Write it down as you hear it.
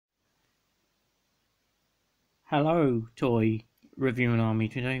Hello, toy reviewing army.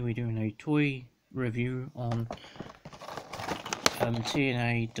 Today we're doing a toy review on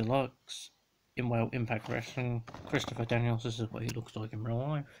TNA Deluxe in Impact Wrestling. Christopher Daniels. This is what he looks like in real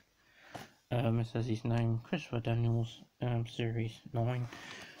life. It says his name, Christopher Daniels, Series 9.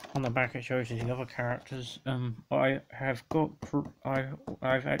 On the back it shows the other characters. I've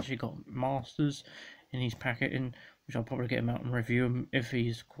actually got Masters in his packet, which I'll probably get him out and review him. If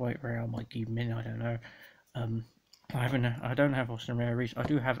he's quite rare, I might keep him in. I don't know. I don't have Austin Aries. I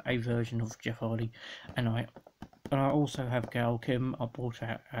do have a version of Jeff Hardy, and I also have Gail Kim. I bought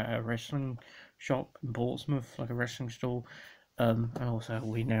at a wrestling shop in Portsmouth, like a wrestling store. And also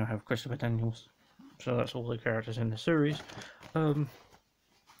we now have Christopher Daniels. So that's all the characters in the series.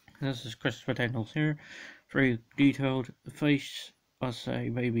 This is Christopher Daniels here. Very detailed. The face, I'd say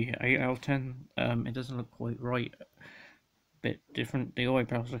maybe 8 out of 10. It doesn't look quite right. A bit different. The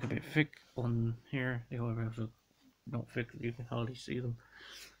eyebrows look a bit thick on here. The eyebrows look not thick, you can hardly see them.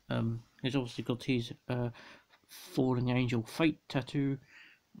 He's obviously got his Falling Angel Fate tattoo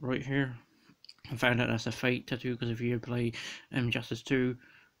right here. I found out that's a Fate tattoo because if you play Justice 2,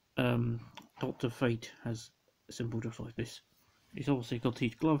 Dr. Fate has a symbol just like this. He's obviously got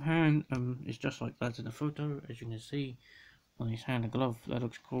his glove hand. It's just like that in the photo, as you can see on his hand and glove. That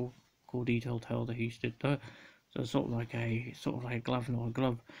looks cool. Cool detailed how that he did that. So it's sort of like a glove, not a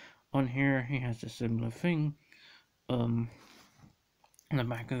glove. On here, he has a similar thing. On the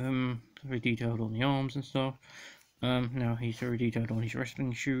back of him, very detailed on the arms and stuff. Now he's very detailed on his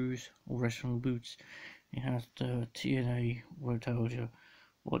wrestling shoes or wrestling boots. He has the TNA, where it tells you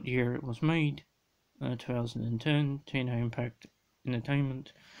what year it was made. 2010, TNA Impact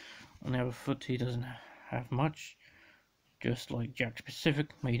Entertainment. On the other foot, he doesn't have much, just like Jack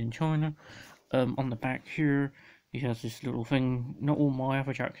Pacific, made in China. On the back here, he has this little thing. Not all my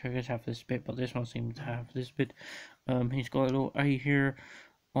other Jack figures have this bit, but this one seems to have this bit. He's got a little A here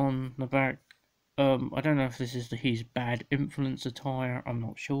on the back. I don't know if this is his bad influence attire. I'm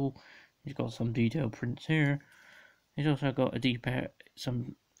not sure. He's got some detailed prints here. He's also got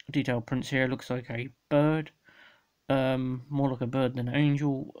some detailed prints here. Looks like a bird. More like a bird than an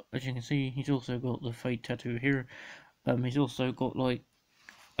angel. As you can see, he's also got the Fate tattoo here. He's also got like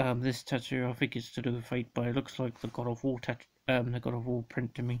this tattoo. I think it's to do with Fate, but it looks like the God of War tattoo. The God of War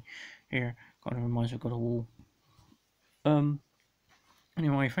print to me here. Kind of reminds me of God of War.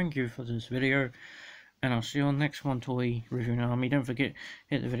 Anyway, thank you for this video, and I'll see you on the next one, toy reviewing army. Don't forget,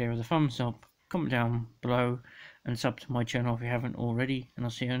 hit the video with a thumbs up, comment down below, and sub to my channel if you haven't already, and I'll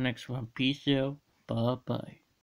see you on the next one. Peace out, bye bye.